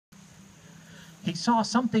he saw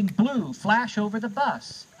something blue flash over the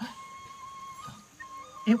bus.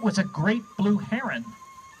 It was a great blue heron,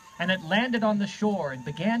 and it landed on the shore and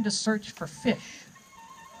began to search for fish.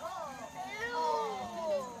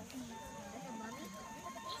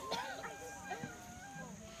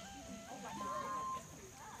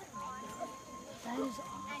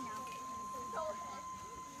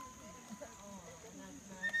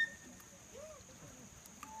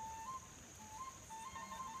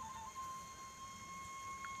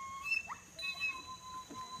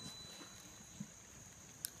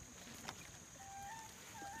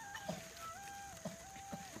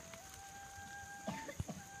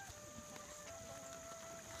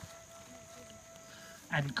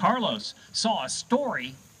 And Carlos saw a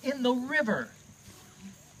story in the river.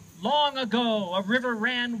 Long ago, a river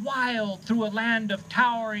ran wild through a land of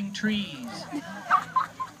towering trees.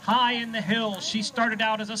 High in the hills, she started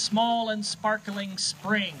out as a small and sparkling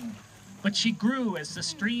spring, but she grew as the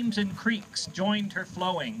streams and creeks joined her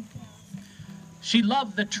flowing. She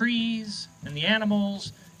loved the trees and the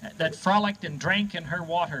animals that frolicked and drank in her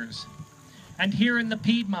waters. And here in the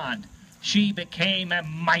Piedmont, she became a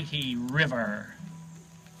mighty river.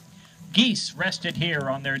 Geese rested here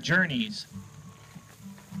on their journeys.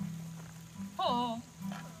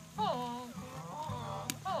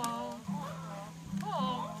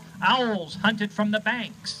 Owls hunted from the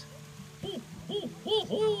banks.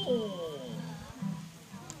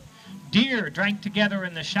 Deer drank together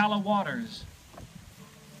in the shallow waters.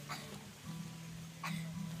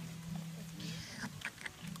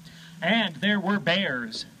 And there were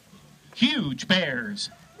bears, huge bears.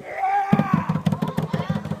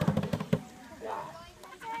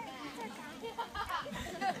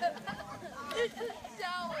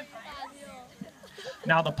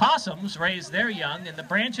 Now the possums raised their young in the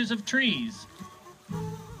branches of trees.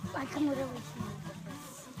 I can literally see it.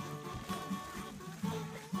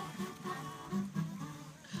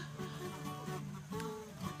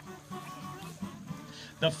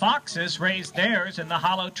 The foxes raised theirs in the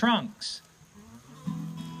hollow trunks.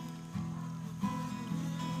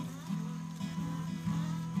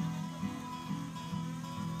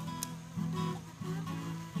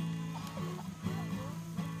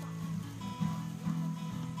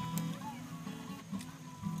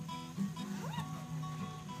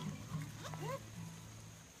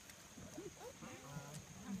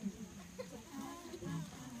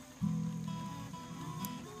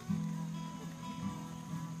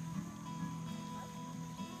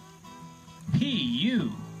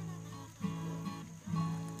 P.U.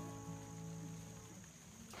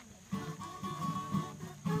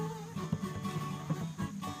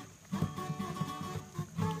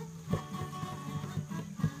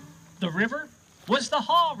 The river was the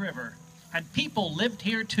Haw River, and people lived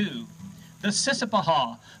here too. The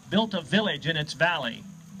Sissipahaw built a village in its valley.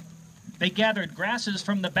 They gathered grasses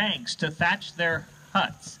from the banks to thatch their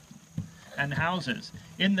huts and houses.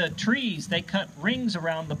 In the trees, they cut rings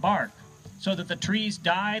around the bark so that the trees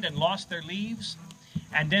died and lost their leaves.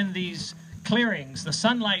 And in these clearings, the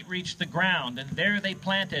sunlight reached the ground, and there they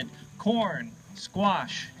planted corn,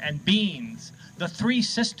 squash, and beans, the three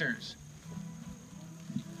sisters.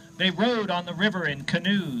 They rode on the river in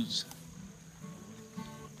canoes.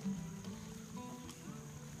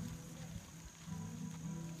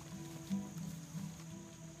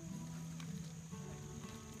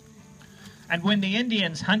 And when the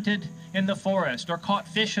Indians hunted in the forest or caught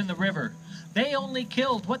fish in the river, they only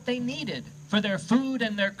killed what they needed for their food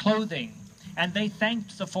and their clothing, and they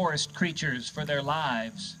thanked the forest creatures for their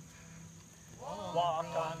lives.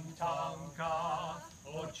 Wakantanka,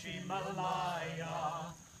 Ochimalaya,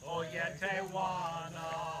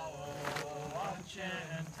 Oyetewana,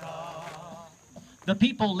 Oachenta. The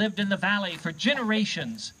people lived in the valley for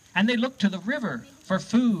generations, and they looked to the river for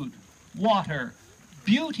food, water,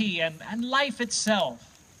 beauty, and life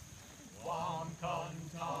itself.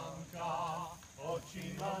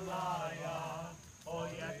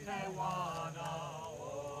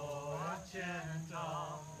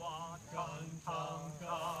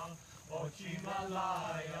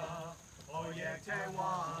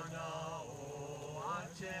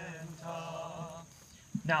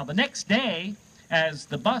 Now the next day, as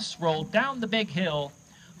the bus rolled down the big hill,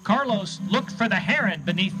 Carlos looked for the heron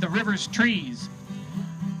beneath the river's trees.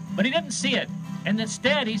 But he didn't see it, and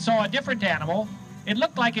instead he saw a different animal. It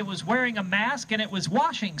looked like it was wearing a mask and it was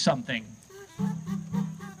washing something.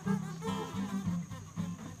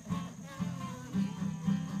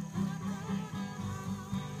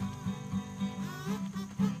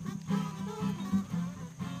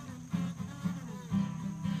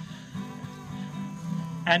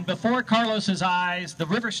 And before Carlos's eyes, the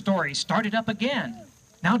river story started up again.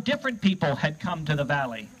 Now different people had come to the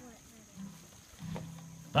valley.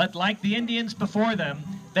 But like the Indians before them,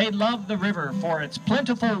 they loved the river for its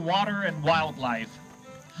plentiful water and wildlife.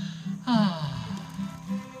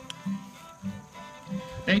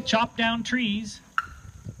 They chopped down trees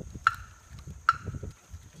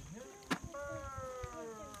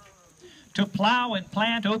to plow and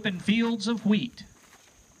plant open fields of wheat.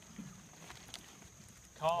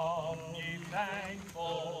 Come, ye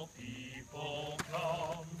thankful people,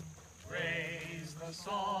 come, raise the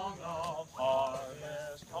song of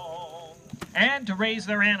harvest home. And to raise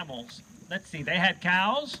their animals. Let's see, they had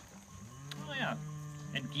cows, oh yeah,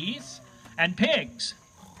 and geese, and pigs.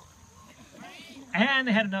 And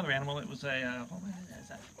they had another animal, it was a,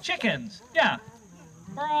 chickens, yeah.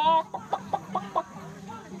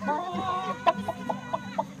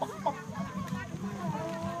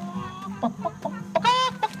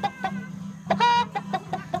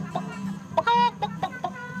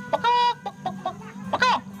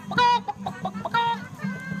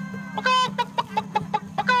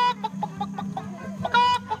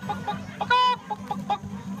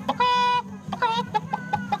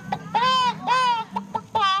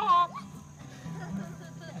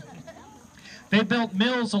 They built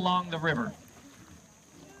mills along the river.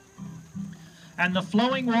 And the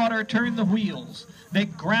flowing water turned the wheels. They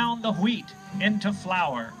ground the wheat into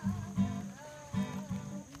flour.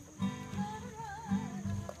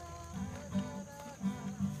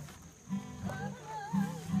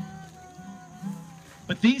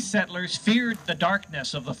 But these settlers feared the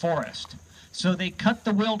darkness of the forest, so they cut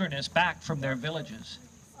the wilderness back from their villages.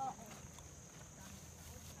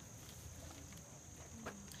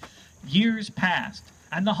 Years passed,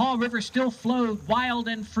 and the Haw River still flowed wild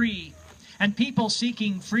and free, and people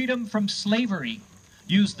seeking freedom from slavery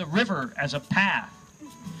used the river as a path.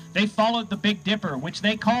 They followed the Big Dipper, which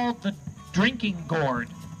they called the Drinking Gourd,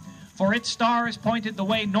 for its stars pointed the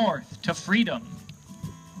way north to freedom.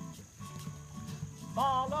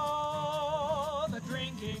 Follow the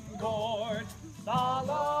drinking gourd,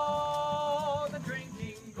 follow the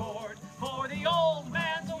drinking gourd, for the old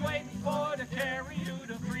man's a-waiting for to carry you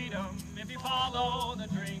to freedom if you follow the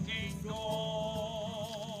drinking gourd.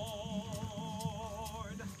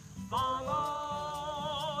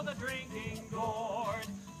 Follow the drinking gourd,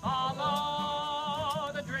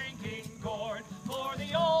 follow the drinking gourd, for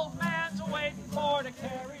the old man's a-waiting for to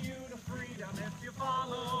carry you to freedom if you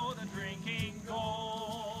follow the drinking gourd.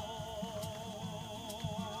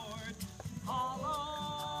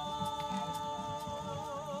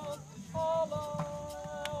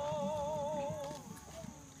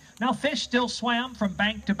 Now fish still swam from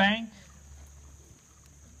bank to bank.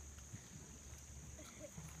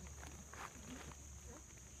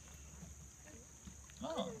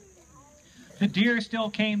 Oh. The deer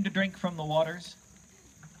still came to drink from the waters.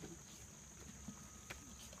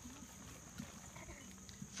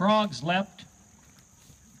 Frogs leapt.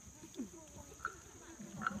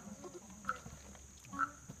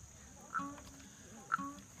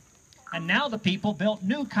 And now the people built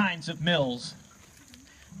new kinds of mills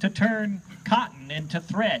to turn cotton into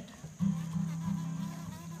thread,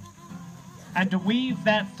 and to weave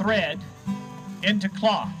that thread into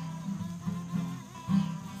cloth.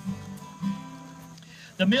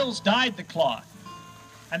 The mills dyed the cloth,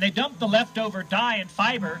 and they dumped the leftover dye and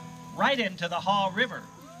fiber right into the Haw River.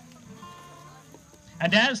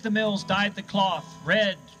 And as the mills dyed the cloth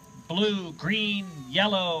red, blue, green,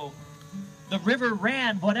 yellow, the river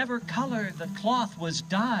ran whatever color the cloth was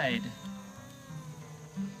dyed.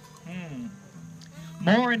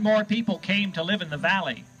 More and more people came to live in the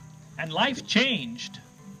valley, and life changed.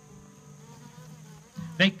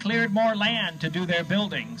 They cleared more land to do their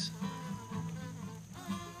buildings.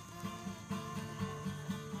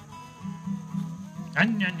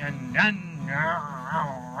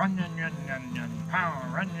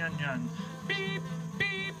 Beep,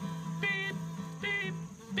 beep, beep, beep,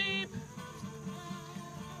 beep.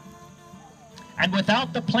 And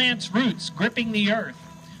without the plant's roots gripping the earth,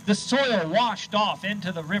 the soil washed off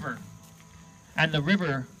into the river, and the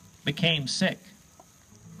river became sick,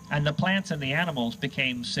 and the plants and the animals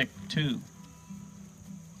became sick too.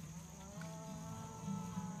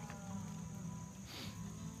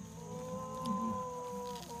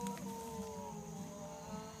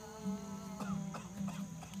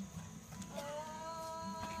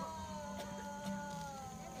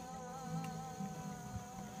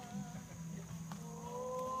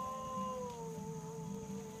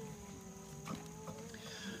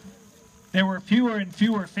 There were fewer and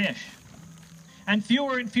fewer fish, and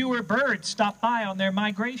fewer birds stopped by on their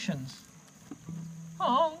migrations.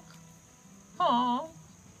 honk, honk,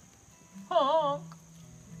 honk,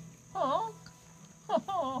 honk,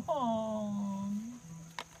 honk.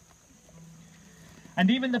 And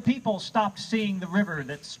even the people stopped seeing the river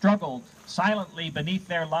that struggled silently beneath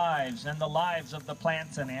their lives and the lives of the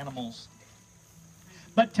plants and animals.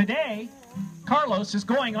 But today, Carlos is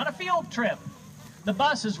going on a field trip. The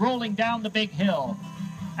bus is rolling down the big hill.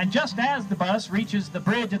 And just as the bus reaches the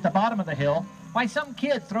bridge at the bottom of the hill, why, some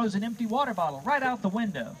kid throws an empty water bottle right out the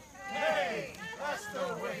window. Hey, that's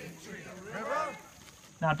the way to treat a river.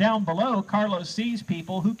 Now down below, Carlos sees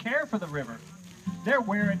people who care for the river. They're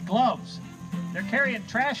wearing gloves. They're carrying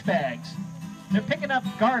trash bags. They're picking up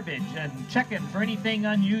garbage and checking for anything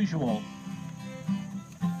unusual.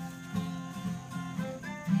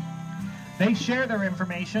 They share their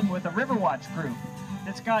information with a Riverwatch group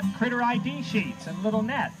that's got critter ID sheets and little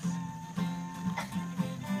nets.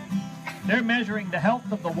 They're measuring the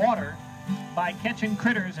health of the water by catching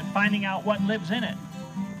critters and finding out what lives in it.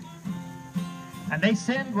 And they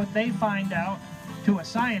send what they find out to a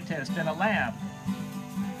scientist in a lab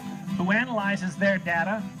who analyzes their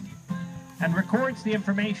data and records the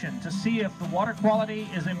information to see if the water quality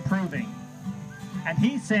is improving. And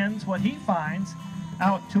he sends what he finds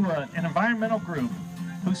out to an environmental group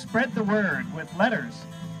who spread the word with letters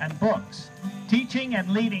and books, teaching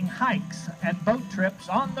and leading hikes and boat trips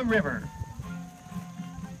on the river.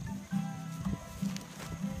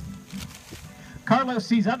 Carlos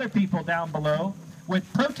sees other people down below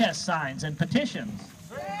with protest signs and petitions.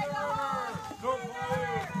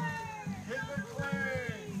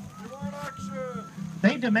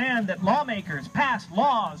 They demand that lawmakers pass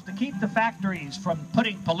laws to keep the factories from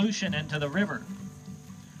putting pollution into the river.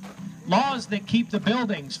 Laws that keep the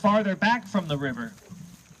buildings farther back from the river.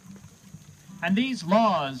 And these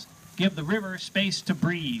laws give the river space to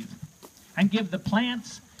breathe and give the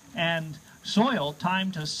plants and soil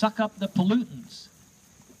time to suck up the pollutants.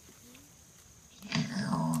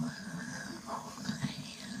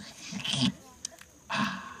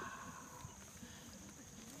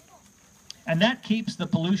 And that keeps the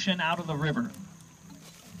pollution out of the river.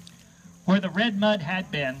 Where the red mud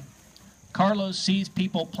had been, Carlos sees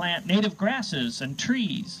people plant native grasses and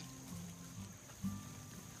trees.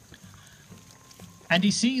 And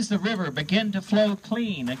he sees the river begin to flow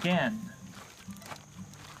clean again.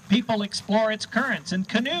 People explore its currents in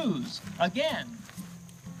canoes again.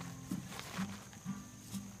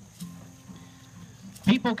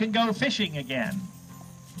 People can go fishing again.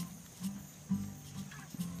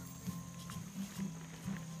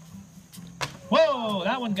 Whoa,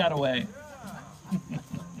 that one got away.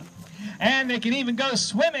 And they can even go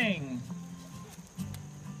swimming.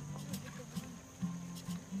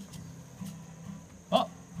 Oh,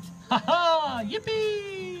 ha-ha,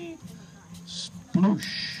 yippee!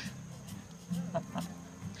 Sploosh.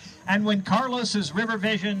 And when Carlos's river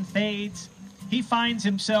vision fades, he finds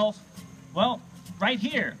himself, well, right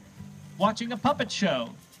here, watching a puppet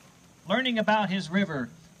show, learning about his river,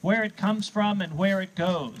 where it comes from and where it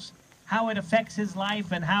goes, how it affects his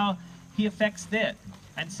life and how he affects it,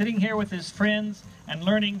 and sitting here with his friends and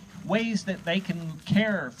learning ways that they can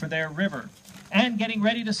care for their river, and getting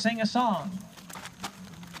ready to sing a song.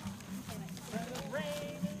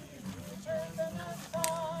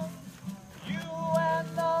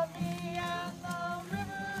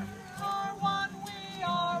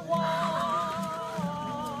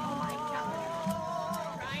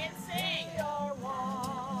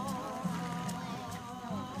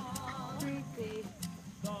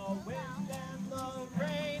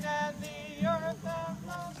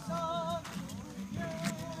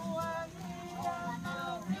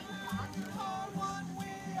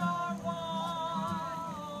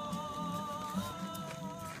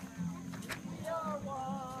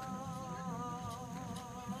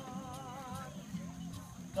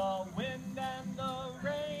 The wind and the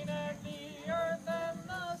rain and the earth and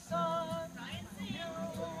the sun. You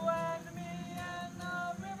and me and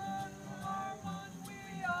the river are one.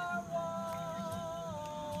 We are one.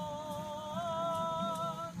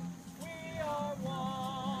 We are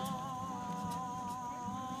one.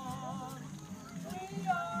 We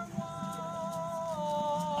are one.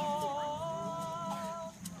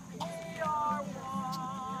 We are one.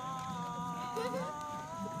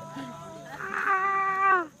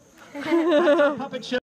 Puppet show.